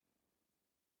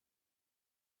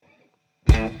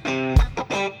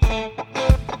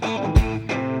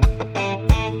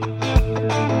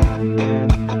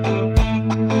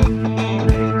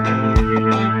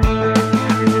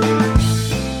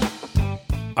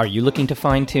Are you looking to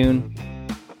fine-tune?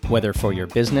 Whether for your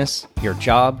business, your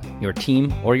job, your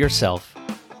team, or yourself.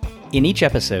 In each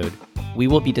episode, we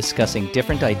will be discussing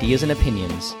different ideas and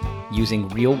opinions using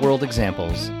real-world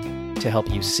examples to help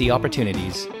you see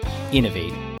opportunities,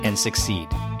 innovate, and succeed.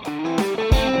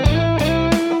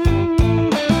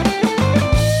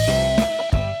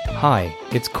 Hi,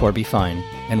 it's Corby Fine,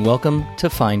 and welcome to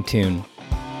Fine Tune.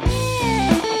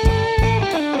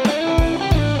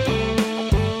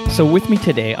 So with me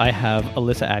today, I have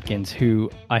Alyssa Atkins, who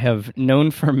I have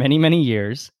known for many, many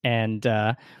years, and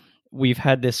we've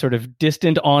had this sort of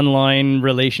distant online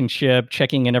relationship,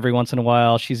 checking in every once in a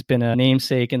while. She's been a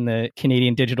namesake in the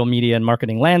Canadian digital media and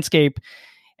marketing landscape,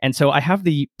 and so I have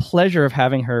the pleasure of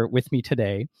having her with me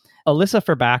today. Alyssa,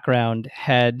 for background,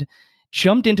 had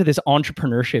jumped into this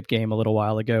entrepreneurship game a little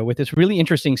while ago with this really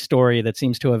interesting story that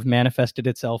seems to have manifested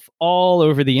itself all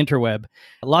over the interweb.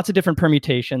 Lots of different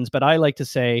permutations, but I like to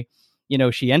say,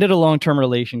 she ended a long-term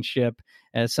relationship.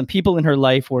 Some people in her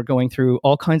life were going through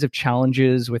all kinds of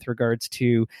challenges with regards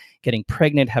to getting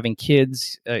pregnant, having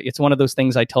kids. It's one of those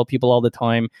things I tell people all the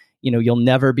time, you'll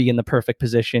never be in the perfect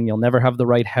position. You'll never have the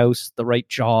right house, the right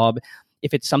job.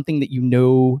 If it's something that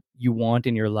you want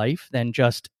in your life, then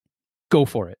just go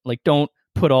for it. Don't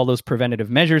put all those preventative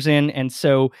measures in. And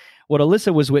so what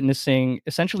Alyssa was witnessing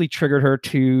essentially triggered her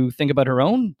to think about her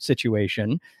own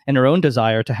situation and her own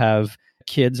desire to have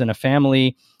kids and a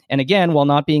family. And again, while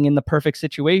not being in the perfect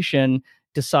situation,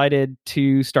 decided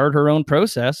to start her own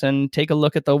process and take a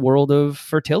look at the world of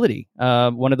fertility.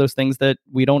 One of those things that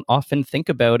we don't often think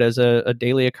about as a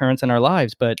daily occurrence in our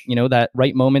lives, but that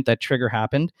right moment, that trigger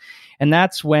happened. And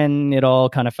that's when it all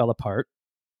kind of fell apart.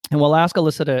 And we'll ask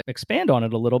Alyssa to expand on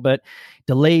it a little bit.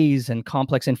 Delays and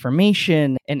complex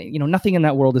information, and nothing in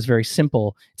that world is very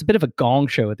simple. It's a bit of a gong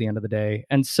show at the end of the day.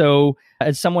 And so,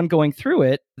 as someone going through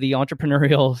it, the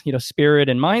entrepreneurial, spirit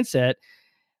and mindset,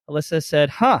 Alyssa said,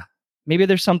 maybe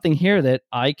there's something here that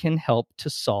I can help to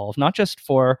solve, not just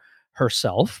for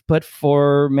herself, but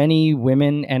for many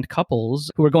women and couples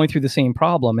who are going through the same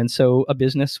problem. And so a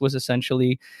business was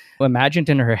essentially imagined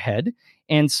in her head.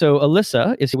 And so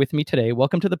Alyssa is with me today.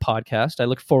 Welcome to the podcast. I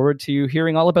look forward to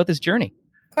hearing all about this journey.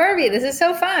 Corby, this is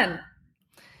so fun.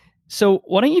 So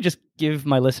why don't you just give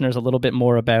my listeners a little bit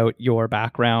more about your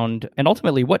background and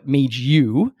ultimately what made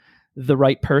you the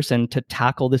right person to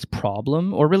tackle this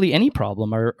problem, or really any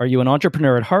problem? Are you an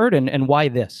entrepreneur at heart, and why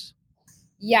this?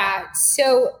 Yeah.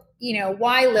 So,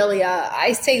 why Lilia?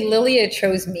 I say Lilia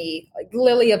chose me.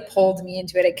 Lilia pulled me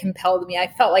into it. It compelled me. I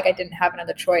felt like I didn't have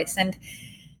another choice. And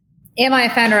am I a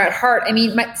founder at heart? I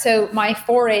mean, my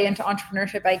foray into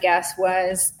entrepreneurship, I guess,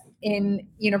 was in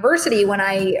university when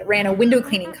I ran a window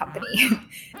cleaning company.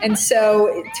 And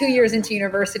so 2 years into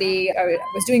university, I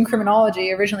was doing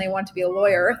criminology. Originally wanted to be a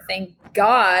lawyer. Thank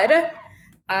God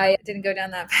I didn't go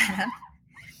down that path.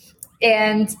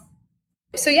 And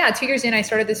so 2 years in, I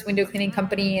started this window cleaning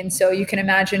company. And so you can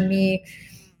imagine me,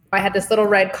 I had this little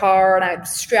red car and I'd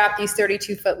strap these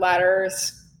 32-foot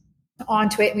ladders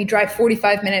onto it. And we drive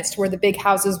 45 minutes to where the big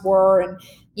houses were and,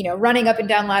 running up and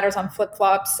down ladders on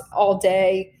flip-flops all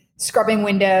day, scrubbing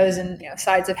windows and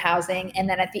sides of housing. And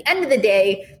then at the end of the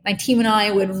day, my team and I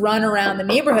would run around the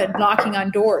neighborhood knocking on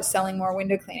doors, selling more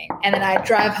window cleaning. And then I'd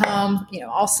drive home,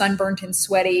 all sunburnt and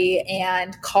sweaty,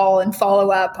 and call and follow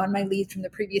up on my leads from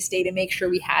the previous day to make sure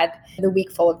we had the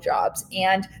week full of jobs.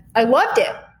 And I loved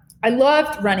it. I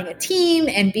loved running a team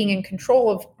and being in control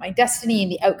of my destiny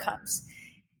and the outcomes.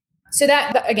 So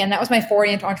that was my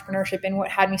foray into entrepreneurship and what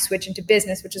had me switch into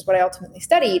business, which is what I ultimately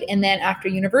studied. And then after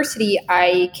university,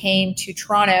 I came to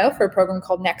Toronto for a program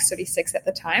called Next 36 at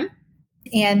the time.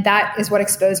 And that is what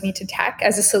exposed me to tech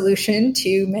as a solution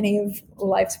to many of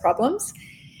life's problems.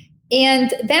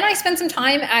 And then I spent some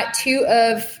time at two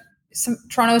of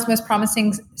Toronto's most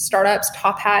promising startups,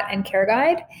 Top Hat and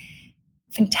CareGuide.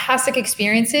 Fantastic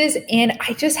experiences. And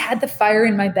I just had the fire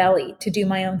in my belly to do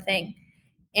my own thing.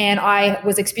 And I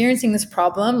was experiencing this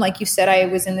problem. Like you said, I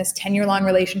was in this 10-year-long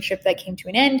relationship that came to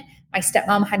an end. My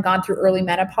stepmom had gone through early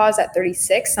menopause at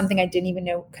 36, something I didn't even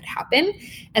know could happen.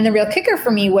 And the real kicker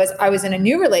for me was I was in a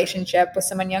new relationship with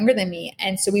someone younger than me.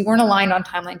 And so we weren't aligned on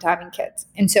timeline to having kids.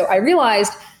 And so I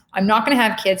realized I'm not going to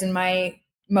have kids in my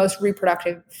most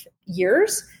reproductive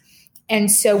years. And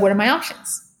so what are my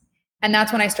options? And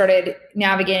that's when I started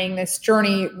navigating this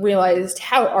journey, realized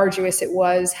how arduous it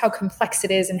was, how complex it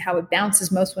is, and how it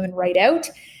bounces most women right out.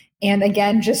 And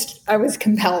again, I was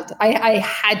compelled. I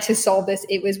had to solve this.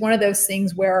 It was one of those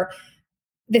things where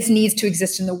this needs to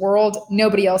exist in the world.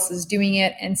 Nobody else is doing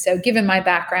it. And so given my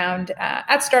background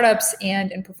at startups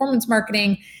and in performance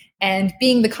marketing, and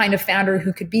being the kind of founder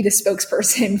who could be the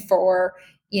spokesperson for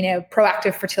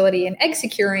proactive fertility and egg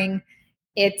securing,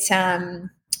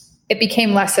 it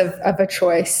became less of a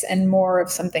choice and more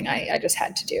of something I just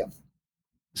had to do.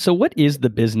 So what is the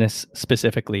business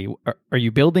specifically? Are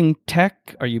you building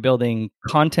tech? Are you building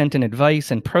content and advice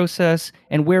and process?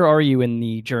 And where are you in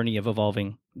the journey of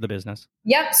evolving the business?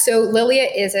 Yep. So Lilia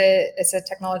is a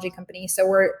technology company. So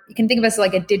you can think of us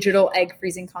like a digital egg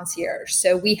freezing concierge.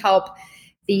 So we help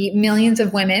the millions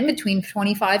of women between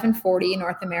 25 and 40 in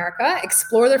North America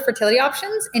explore their fertility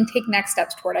options and take next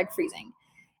steps toward egg freezing.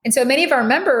 And so many of our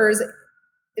members,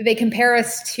 they compare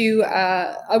us to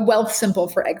a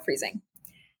Wealthsimple for egg freezing.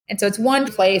 And so it's one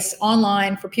place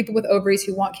online for people with ovaries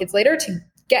who want kids later to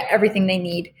get everything they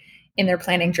need in their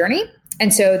planning journey.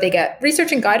 And so they get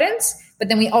research and guidance, but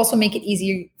then we also make it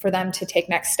easy for them to take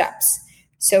next steps.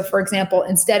 So for example,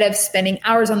 instead of spending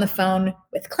hours on the phone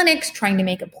with clinics, trying to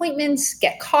make appointments,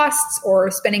 get costs,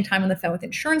 or spending time on the phone with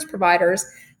insurance providers,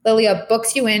 Lilia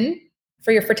books you in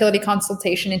for your fertility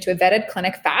consultation into a vetted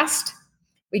clinic fast.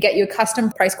 We get you a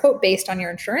custom price quote based on your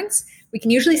insurance. We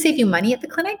can usually save you money at the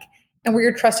clinic, and we're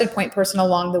your trusted point person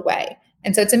along the way.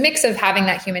 And so it's a mix of having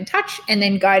that human touch and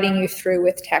then guiding you through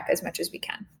with tech as much as we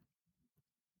can.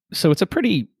 So it's a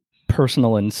pretty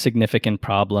personal and significant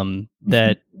problem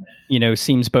that,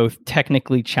 seems both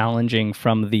technically challenging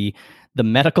from the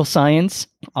medical science.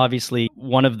 Obviously,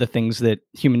 one of the things that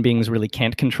human beings really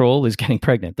can't control is getting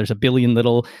pregnant. There's a billion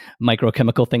little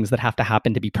microchemical things that have to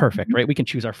happen to be perfect, right? We can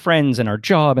choose our friends and our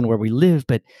job and where we live,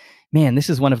 but man, this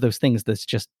is one of those things that's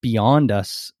just beyond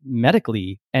us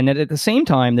medically. And at the same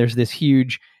time, there's this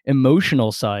huge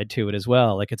emotional side to it as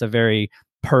well. Like it's a very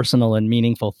personal and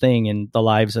meaningful thing in the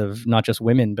lives of not just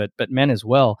women, but men as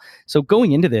well. So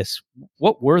going into this,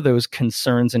 what were those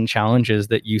concerns and challenges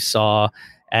that you saw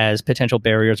as potential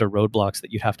barriers or roadblocks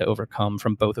that you'd have to overcome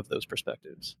from both of those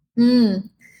perspectives?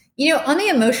 On the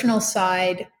emotional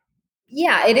side,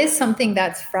 yeah, it is something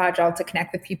that's fragile to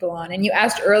connect with people on. And you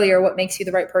asked earlier what makes you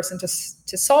the right person to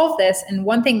solve this. And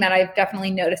one thing that I've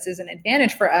definitely noticed is an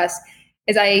advantage for us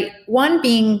is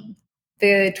being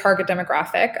the target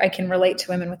demographic, I can relate to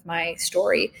women with my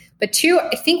story. But two,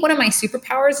 I think one of my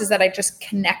superpowers is that I just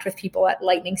connect with people at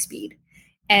lightning speed.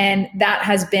 And that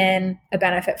has been a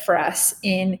benefit for us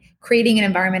in creating an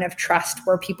environment of trust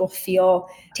where people feel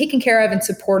taken care of and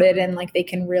supported and like they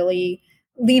can really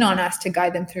lean on us to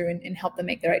guide them through and help them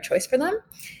make the right choice for them.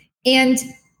 And,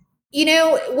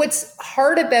 what's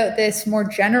hard about this more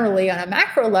generally on a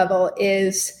macro level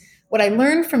is what I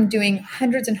learned from doing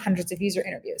hundreds and hundreds of user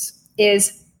interviews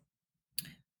is,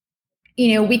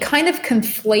 we kind of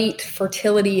conflate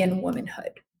fertility and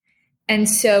womanhood. And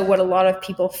so what a lot of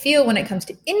people feel when it comes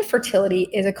to infertility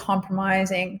is a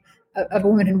compromising of a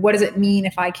woman. And what does it mean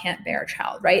if I can't bear a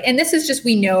child, right? And this is just,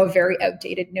 we know, a very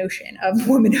outdated notion of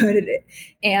womanhood,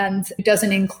 and it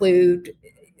doesn't include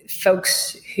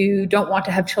folks who don't want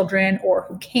to have children or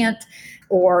who can't,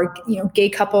 or, gay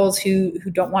couples who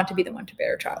don't want to be the one to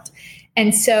bear a child.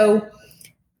 And so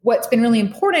what's been really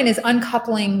important is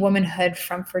uncoupling womanhood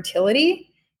from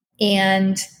fertility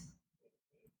and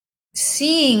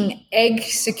seeing egg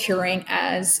securing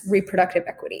as reproductive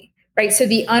equity, right? So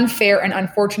the unfair and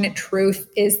unfortunate truth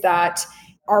is that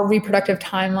our reproductive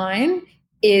timeline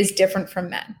is different from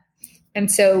men. And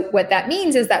so what that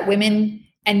means is that women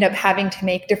end up having to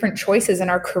make different choices in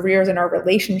our careers and our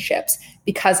relationships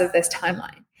because of this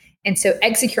timeline. And so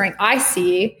egg securing, I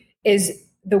see, is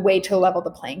the way to level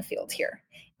the playing field here.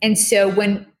 And so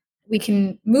when we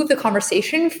can move the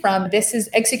conversation from this is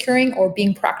egg securing or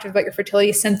being proactive about your fertility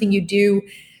is something you do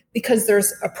because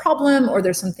there's a problem or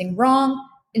there's something wrong,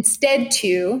 instead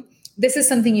to this is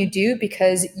something you do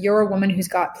because you're a woman who's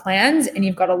got plans and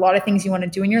you've got a lot of things you want to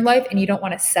do in your life and you don't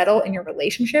want to settle in your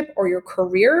relationship or your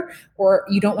career, or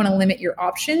you don't want to limit your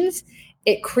options.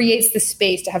 It creates the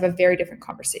space to have a very different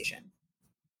conversation.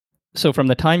 So from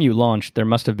the time you launched, there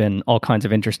must have been all kinds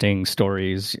of interesting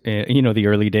stories, the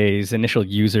early days, initial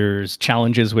users,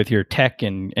 challenges with your tech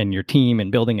and your team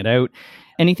and building it out.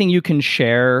 Anything you can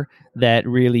share that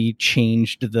really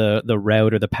changed the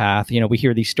route or the path? We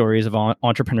hear these stories of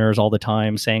entrepreneurs all the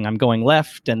time saying, I'm going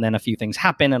left, and then a few things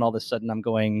happen, and all of a sudden I'm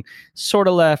going sort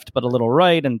of left, but a little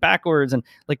right and backwards. And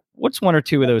what's one or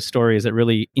two of those stories that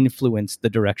really influenced the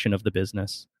direction of the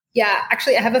business? Yeah,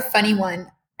 actually, I have a funny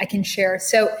one I can share.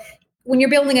 So when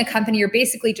you're building a company, you're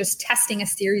basically just testing a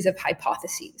series of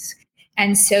hypotheses.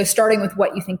 And so starting with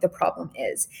what you think the problem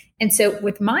is. And so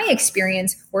with my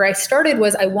experience, where I started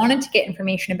was I wanted to get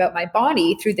information about my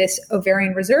body through this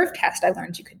ovarian reserve test I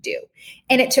learned you could do.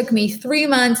 And it took me 3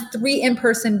 months, 3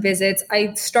 in-person visits.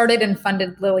 I started and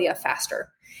funded Lilia faster.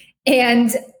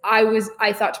 And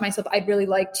I thought to myself, I'd really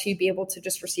like to be able to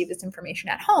just receive this information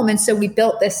at home. And so we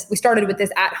started with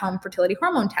this at-home fertility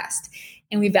hormone test,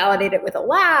 and we validated it with a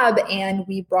lab, and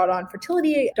we brought on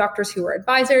fertility doctors who were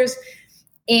advisors.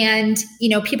 And,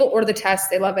 people order the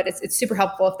test, they love it. It's super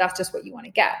helpful if that's just what you want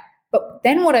to get. But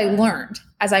then what I learned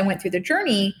as I went through the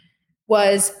journey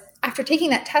was, after taking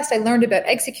that test, I learned about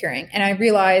egg securing, and I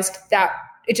realized that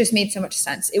it just made so much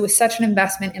sense. It was such an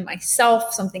investment in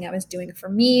myself, something I was doing for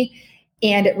me,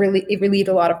 and it relieved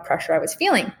a lot of pressure I was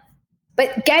feeling.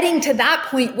 But getting to that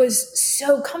point was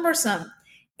so cumbersome.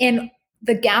 And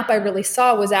the gap I really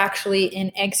saw was actually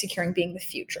in egg securing being the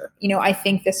future. I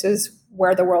think this is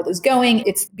where the world is going.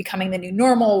 It's becoming the new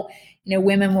normal.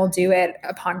 Women will do it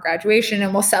upon graduation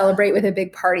and we'll celebrate with a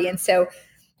big party. And so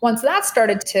once that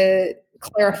started to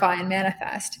clarify and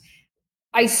manifest,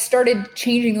 I started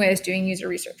changing the way I was doing user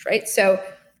research, right? So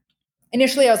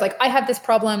initially I was like, I have this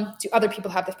problem. Do other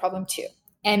people have this problem too?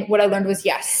 And what I learned was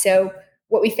yes. So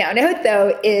what we found out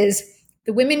though is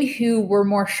the women who were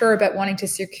more sure about wanting to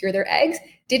secure their eggs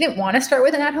didn't want to start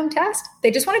with an at-home test.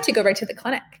 They just wanted to go right to the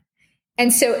clinic.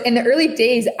 And so in the early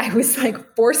days, I was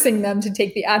like forcing them to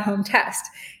take the at-home test.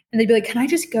 And they'd be like, can I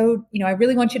just go, I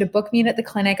really want you to book me in at the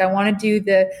clinic. I want to do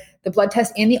the blood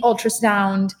test and the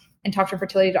ultrasound and talk to a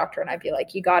fertility doctor. And I'd be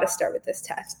like, you got to start with this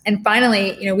test. And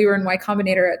finally, we were in Y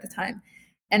Combinator at the time.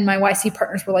 And my YC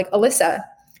partners were like, Alyssa,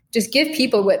 just give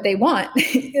people what they want.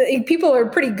 People are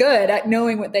pretty good at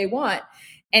knowing what they want.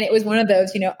 And it was one of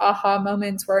those, aha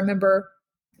moments where I remember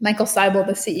Michael Seibel,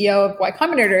 the CEO of Y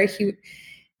Combinator,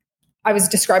 I was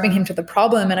describing him to the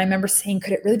problem. And I remember saying,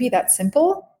 could it really be that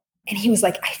simple? And he was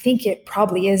like, I think it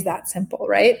probably is that simple,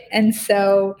 right? And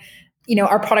so,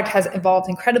 our product has evolved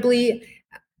incredibly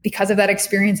because of that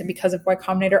experience and because of Y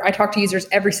Combinator. I talk to users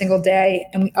every single day,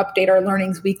 and we update our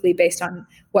learnings weekly based on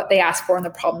what they ask for and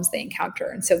the problems they encounter.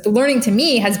 And so the learning to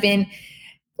me has been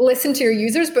listen to your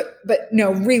users, but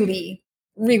no, really,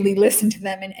 really listen to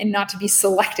them and not to be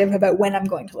selective about when I'm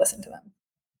going to listen to them.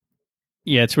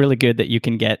 Yeah, it's really good that you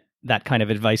can get that kind of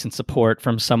advice and support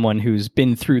from someone who's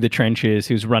been through the trenches,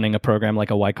 who's running a program like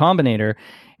a Y Combinator.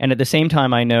 And at the same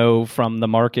time, I know from the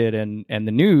market and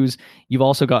the news, you've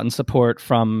also gotten support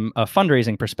from a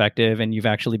fundraising perspective, and you've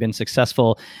actually been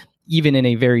successful even in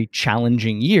a very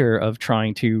challenging year of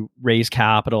trying to raise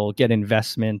capital, get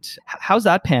investment. How's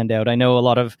that panned out? I know a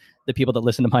lot of the people that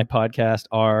listen to my podcast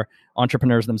are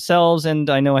entrepreneurs themselves, and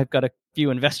I know I've got a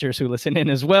few investors who listen in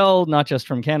as well, not just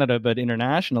from Canada, but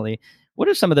internationally. What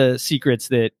are some of the secrets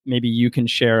that maybe you can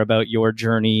share about your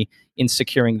journey in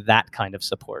securing that kind of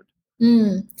support?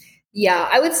 Yeah,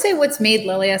 I would say what's made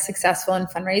Lilia successful in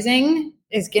fundraising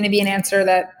is going to be an answer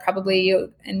that probably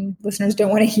you and listeners don't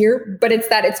want to hear, but it's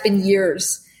that it's been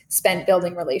years spent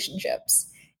building relationships.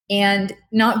 And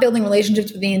not building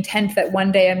relationships with the intent that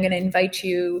one day I'm going to invite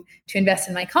you to invest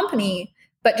in my company,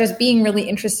 but just being really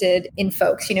interested in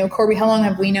folks. Corby, how long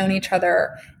have we known each other?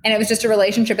 And it was just a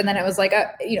relationship. And then it was like,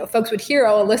 folks would hear,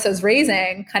 oh, Alyssa's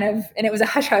raising kind of, and it was a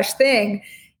hush hush thing.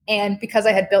 And because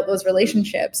I had built those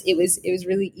relationships, it was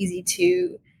really easy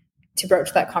to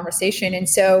broach that conversation. And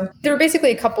so there were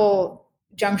basically a couple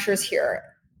junctures here.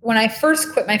 When I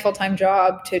first quit my full-time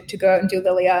job to go out and do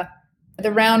Lilia,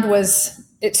 the round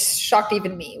it shocked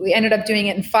even me. We ended up doing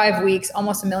it in 5 weeks,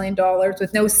 almost $1 million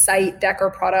with no site, deck, or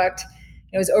product.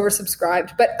 It was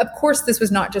oversubscribed. But of course, this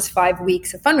was not just 5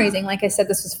 weeks of fundraising. Like I said,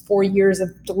 this was 4 years of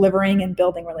delivering and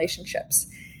building relationships.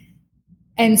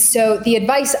 And so the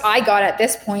advice I got at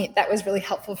this point that was really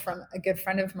helpful from a good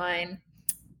friend of mine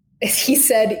is he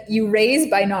said, you raise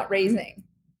by not raising.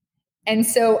 And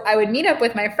so I would meet up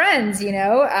with my friends,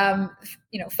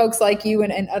 folks like you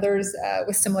and others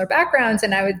with similar backgrounds.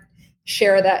 And I would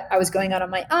share that I was going out on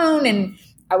my own and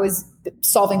I was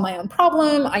solving my own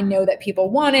problem. I know that people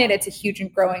want it. It's a huge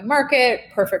and growing market,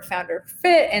 perfect founder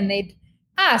fit. And they'd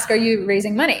ask, are you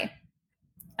raising money?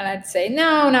 And I'd say,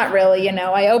 no, not really.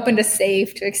 I opened a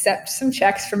safe to accept some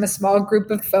checks from a small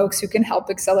group of folks who can help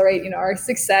accelerate, our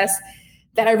success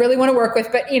that I really want to work with,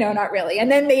 but, not really.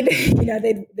 And then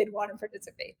they'd want to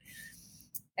participate.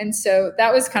 And so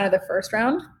that was kind of the first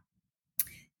round.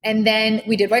 And then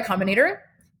we did Y Combinator.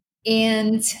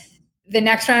 And the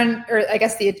next round, or I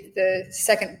guess the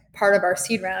second part of our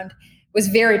seed round was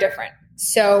very different.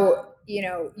 So,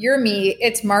 you're me,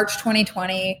 it's March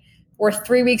 2020. We're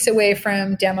 3 weeks away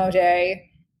from demo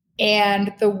day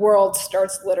and the world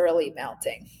starts literally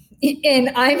melting. And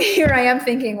I am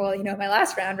thinking, well, my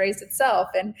last round raised itself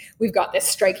and we've got this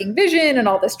striking vision and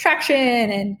all this traction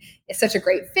and it's such a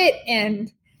great fit.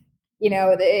 And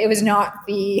it was not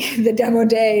the demo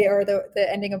day or the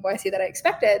ending of YC that I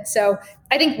expected. So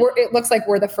I think it looks like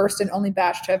we're the first and only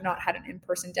batch to have not had an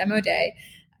in-person demo day.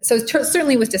 So it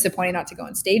certainly was disappointing not to go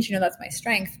on stage. That's my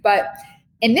strength. But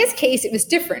in this case, it was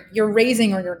different. You're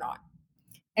raising or you're not.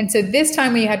 And so this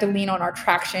time we had to lean on our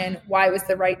traction. Why was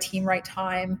the right team, right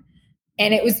time?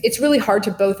 And it's really hard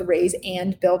to both raise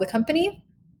and build a company.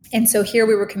 And so here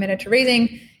we were committed to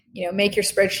raising, make your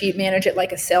spreadsheet, manage it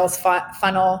like a sales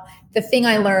funnel. The thing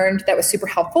I learned that was super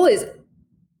helpful is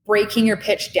breaking your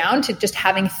pitch down to just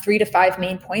having 3 to 5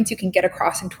 main points you can get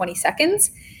across in 20 seconds.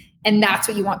 And that's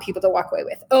what you want people to walk away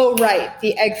with. Oh, right.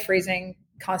 The egg freezing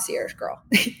concierge girl,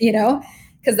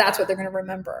 because that's what they're going to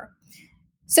remember.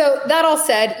 So that all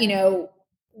said,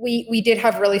 we did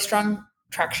have really strong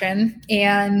traction,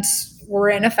 and we're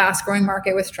in a fast growing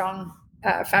market with strong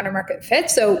founder market fit.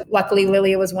 So luckily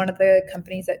Lilia was one of the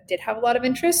companies that did have a lot of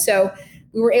interest. So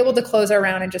we were able to close our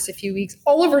round in just a few weeks,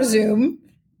 all over Zoom,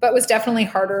 but was definitely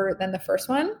harder than the first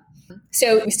one.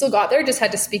 So we still got there, just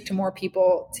had to speak to more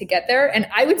people to get there. And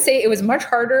I would say it was much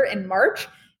harder in March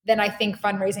than I think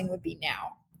fundraising would be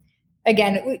now.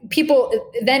 Again,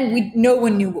 no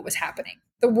one knew what was happening.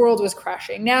 The world was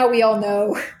crashing. Now we all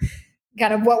know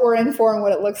kind of what we're in for and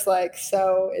what it looks like.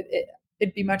 So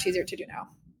it'd be much easier to do now.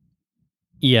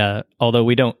 Yeah, although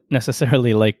we don't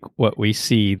necessarily like what we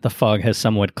see, the fog has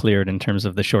somewhat cleared in terms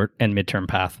of the short and midterm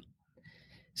path.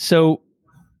 So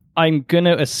I'm going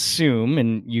to assume,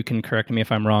 and you can correct me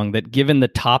if I'm wrong, that given the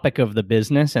topic of the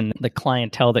business and the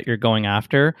clientele that you're going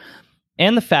after,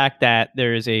 and the fact that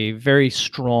there is a very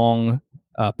strong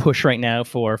push right now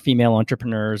for female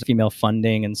entrepreneurs, female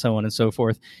funding, and so on and so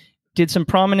forth, did some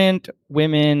prominent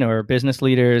women or business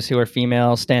leaders who are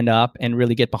female stand up and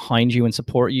really get behind you and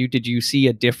support you? Did you see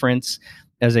a difference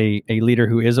as a leader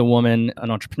who is a woman,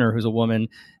 an entrepreneur who's a woman,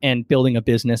 and building a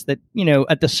business that,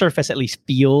 at the surface at least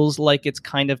feels like it's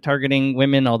kind of targeting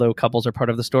women, although couples are part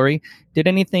of the story? Did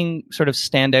anything sort of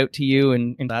stand out to you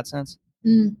in that sense?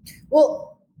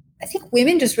 Well, I think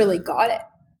women just really got it.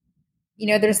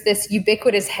 There's this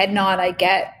ubiquitous head nod I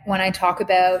get when I talk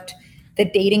about the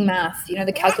dating math,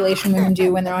 the calculation women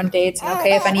do when they're on dates. And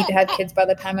okay, if I need to have kids by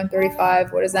the time I'm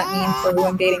 35, what does that mean for who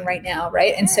I'm dating right now,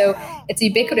 right? And so it's a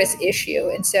ubiquitous issue.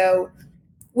 And so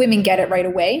women get it right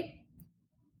away.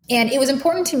 And it was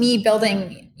important to me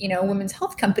building, a women's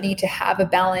health company to have a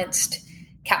balanced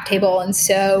cap table. And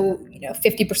so,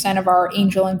 50% of our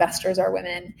angel investors are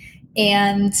women.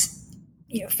 And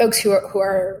folks who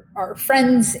are our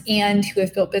friends and who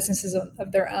have built businesses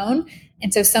of their own.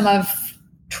 And so some of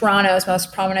Toronto's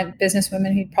most prominent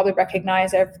businesswomen who probably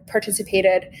recognize have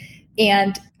participated.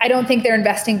 And I don't think they're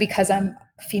investing because I'm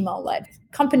a female-led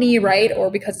company, right?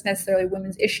 Or because it's necessarily a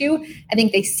women's issue. I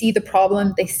think they see the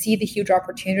problem. They see the huge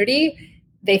opportunity.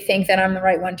 They think that I'm the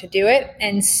right one to do it.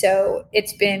 And so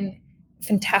it's been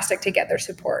fantastic to get their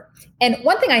support. And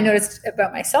one thing I noticed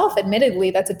about myself, admittedly,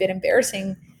 that's a bit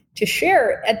embarrassing to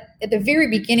share, at the very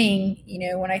beginning,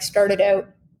 when I started out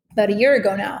about a year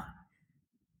ago now,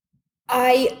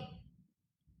 I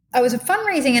was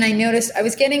fundraising and I noticed I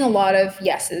was getting a lot of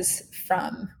yeses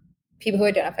from people who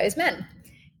identify as men.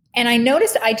 And I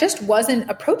noticed I just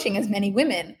wasn't approaching as many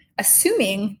women,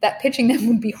 assuming that pitching them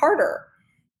would be harder.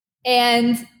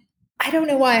 And I don't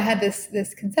know why I had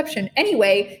this conception.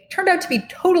 Anyway, turned out to be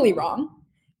totally wrong.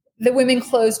 The women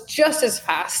closed just as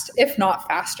fast, if not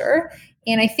faster.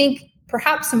 And I think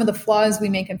perhaps some of the flaws we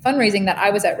make in fundraising that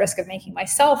I was at risk of making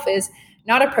myself is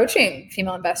not approaching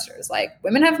female investors. Like,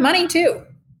 women have money too,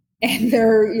 and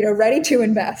they're ready to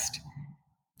invest.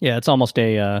 Yeah, it's almost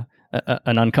an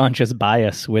unconscious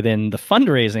bias within the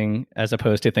fundraising as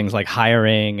opposed to things like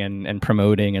hiring and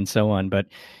promoting and so on. But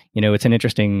it's an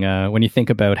interesting when you think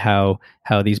about how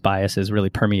these biases really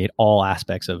permeate all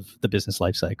aspects of the business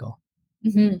life cycle.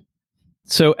 Mm-hmm.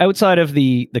 So outside of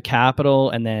the capital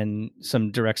and then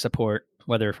some direct support,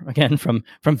 whether again from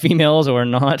females or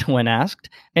not when asked,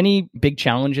 any big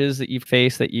challenges that you've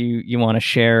faced that you want to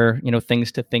share,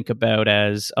 things to think about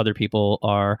as other people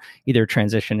are either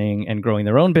transitioning and growing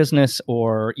their own business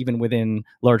or even within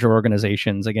larger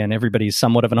organizations? Again, everybody's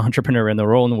somewhat of an entrepreneur in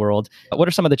their own world. What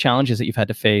are some of the challenges that you've had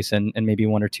to face and maybe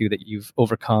one or two that you've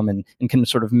overcome and can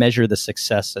sort of measure the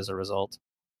success as a result?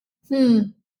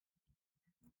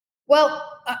 Well,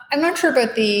 I'm not sure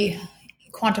about the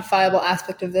quantifiable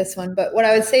aspect of this one, but what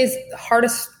I would say is the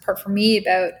hardest part for me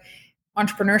about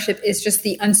entrepreneurship is just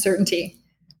the uncertainty,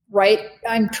 right?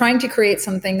 I'm trying to create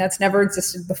something that's never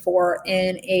existed before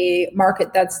in a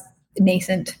market that's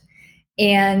nascent.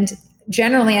 And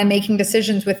generally, I'm making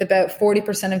decisions with about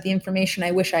 40% of the information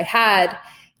I wish I had.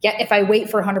 Yet if I wait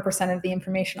for 100% of the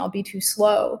information, I'll be too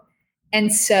slow.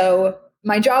 And so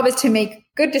my job is to make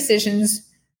good decisions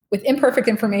with imperfect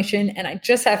information, and I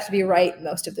just have to be right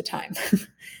most of the time.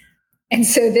 And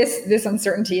so this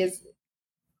uncertainty is,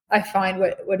 I find,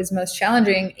 what is most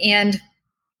challenging. And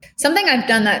something I've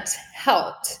done that's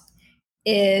helped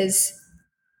is,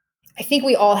 I think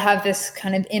we all have this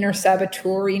kind of inner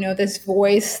saboteur, this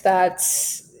voice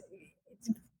that's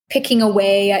picking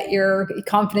away at your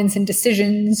confidence in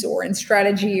decisions or in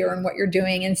strategy or in what you're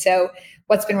doing. And so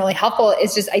what's been really helpful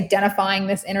is just identifying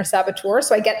this inner saboteur.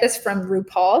 So I get this from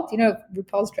RuPaul. Do you know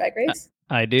RuPaul's Drag Race?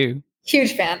 I do.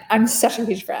 Huge fan. I'm such a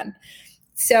huge fan.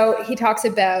 So he talks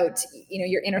about,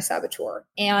 your inner saboteur.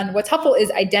 And what's helpful is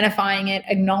identifying it,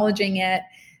 acknowledging it,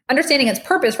 understanding its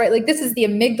purpose, right? Like, this is the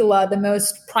amygdala, the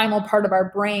most primal part of our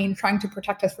brain, trying to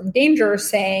protect us from danger,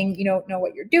 saying, you don't know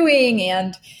what you're doing,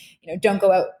 and, don't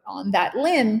go out on that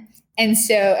limb. And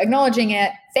so acknowledging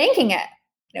it, thanking it,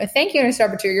 thank you, inner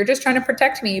saboteur. You're just trying to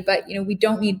protect me, but, we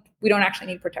don't actually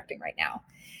need protecting right now,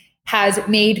 has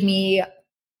given me,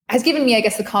 I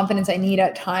guess, the confidence I need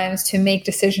at times to make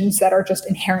decisions that are just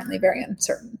inherently very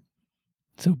uncertain.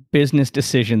 So business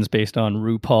decisions based on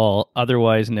RuPaul,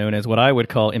 otherwise known as what I would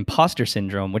call imposter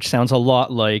syndrome, which sounds a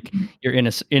lot like your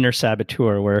inner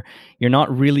saboteur, where you're not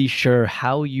really sure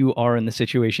how you are in the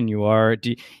situation you are.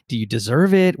 Do you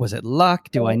deserve it? Was it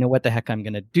luck? Do I know what the heck I'm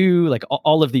going to do? Like,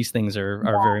 all of these things are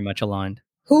very much aligned.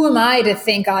 Who am I to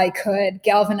think I could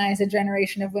galvanize a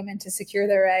generation of women to secure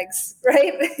their eggs,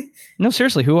 right? No,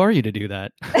 seriously, who are you to do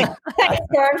that?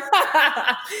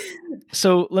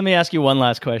 So let me ask you one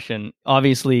last question.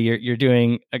 Obviously, you're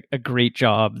doing a great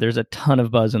job. There's a ton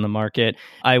of buzz in the market.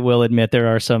 I will admit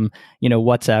there are some,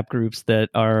 WhatsApp groups that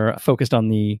are focused on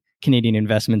the Canadian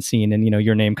investment scene, and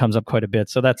your name comes up quite a bit.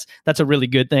 So that's a really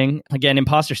good thing. Again,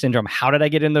 imposter syndrome. How did I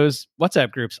get in those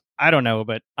WhatsApp groups? I don't know,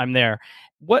 but I'm there.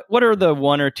 What are the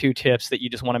one or two tips that you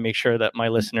just want to make sure that my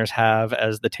listeners have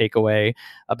as the takeaway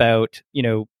about,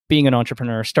 being an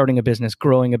entrepreneur, starting a business,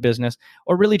 growing a business,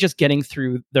 or really just getting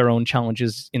through their own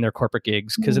challenges in their corporate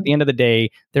gigs? Because at the end of the day,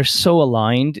 they're so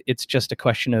aligned. It's just a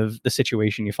question of the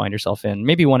situation you find yourself in.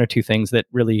 Maybe one or two things that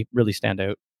really, really stand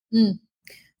out.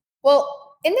 Well,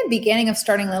 in the beginning of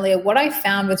starting Lilia, what I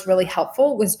found was really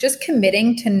helpful was just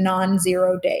committing to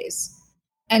non-zero days.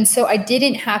 And so I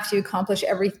didn't have to accomplish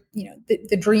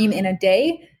the dream in a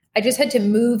day. I just had to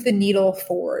move the needle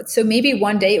forward. So maybe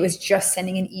one day it was just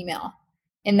sending an email,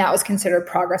 and that was considered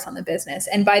progress on the business.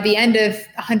 And by the end of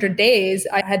 100 days,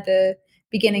 I had the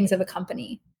beginnings of a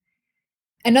company.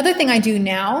 Another thing I do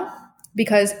now,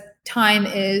 because time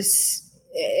is,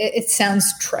 it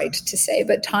sounds trite to say,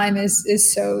 but time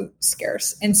is so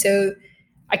scarce. And so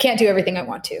I can't do everything I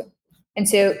want to. And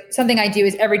so something I do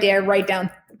is every day I write down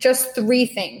just 3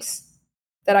 things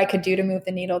that I could do to move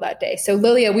the needle that day. So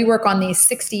Lilia, we work on these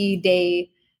 60-day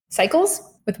cycles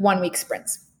with 1-week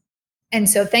sprints. And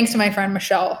so thanks to my friend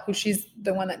Michelle, who she's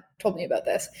the one that told me about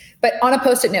this, but on a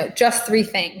Post-it note, just 3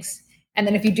 things. And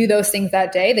then if you do those things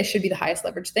that day, they should be the highest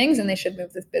leverage things, and they should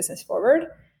move this business forward.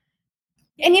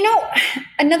 And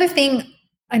another thing,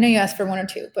 I know you asked for 1 or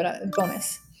 2, but a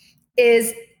bonus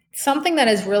is something that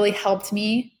has really helped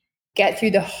me get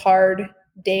through the hard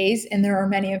days. And there are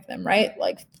many of them, right?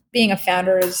 Like, being a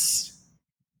founder is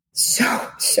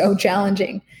so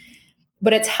challenging,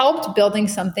 but it's helped building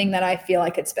something that I feel I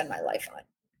could spend my life on,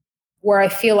 where I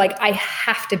feel like I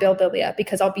have to build Lilia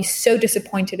because I'll be so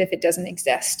disappointed if it doesn't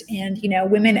exist. And,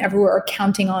 women everywhere are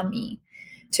counting on me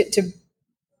to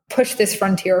push this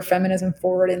frontier of feminism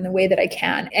forward in the way that I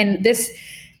can. And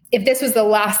if this was the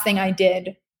last thing I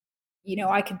did,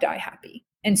 I could die happy.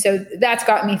 And so that's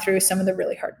got me through some of the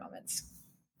really hard moments.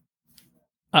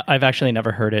 I've actually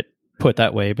never heard it put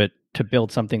that way, but to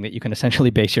build something that you can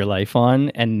essentially base your life on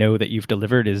and know that you've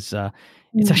delivered is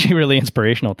it's actually really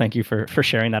inspirational. Thank you for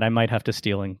sharing that. I might have to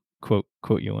steal and quote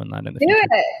you on that in the future.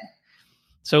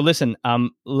 So listen,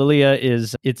 Lilia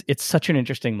it's such an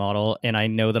interesting model, and I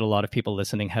know that a lot of people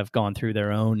listening have gone through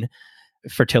their own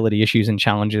fertility issues and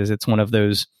challenges. It's one of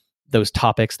those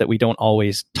topics that we don't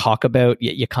always talk about,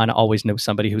 yet you kind of always know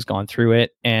somebody who's gone through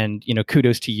it. And,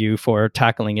 kudos to you for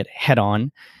tackling it head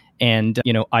on. And,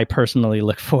 I personally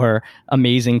look for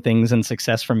amazing things and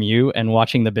success from you, and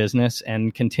watching the business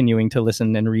and continuing to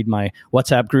listen and read my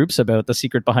WhatsApp groups about the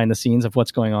secret behind the scenes of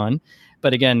what's going on.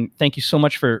 But again, thank you so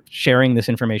much for sharing this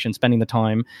information, spending the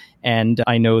time. And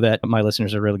I know that my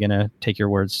listeners are really going to take your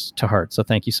words to heart. So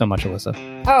thank you so much, Alyssa.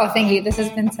 Oh, thank you. This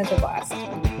has been such a blast.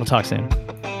 We'll talk soon.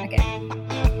 Okay.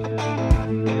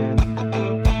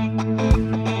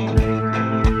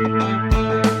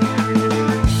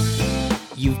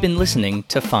 You've been listening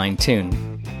to Fine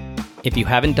Tune. If you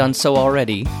haven't done so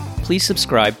already, please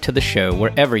subscribe to the show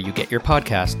wherever you get your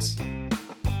podcasts.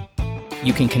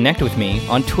 You can connect with me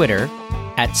on Twitter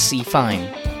 @cfine,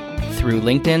 through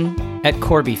LinkedIn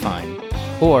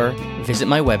 @CorbyFine, or visit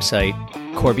my website,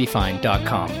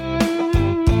 corbyfine.com.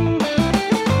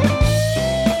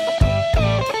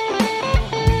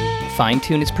 Fine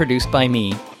Tune is produced by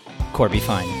me, Corby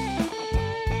Fine.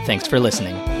 Thanks for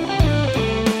listening.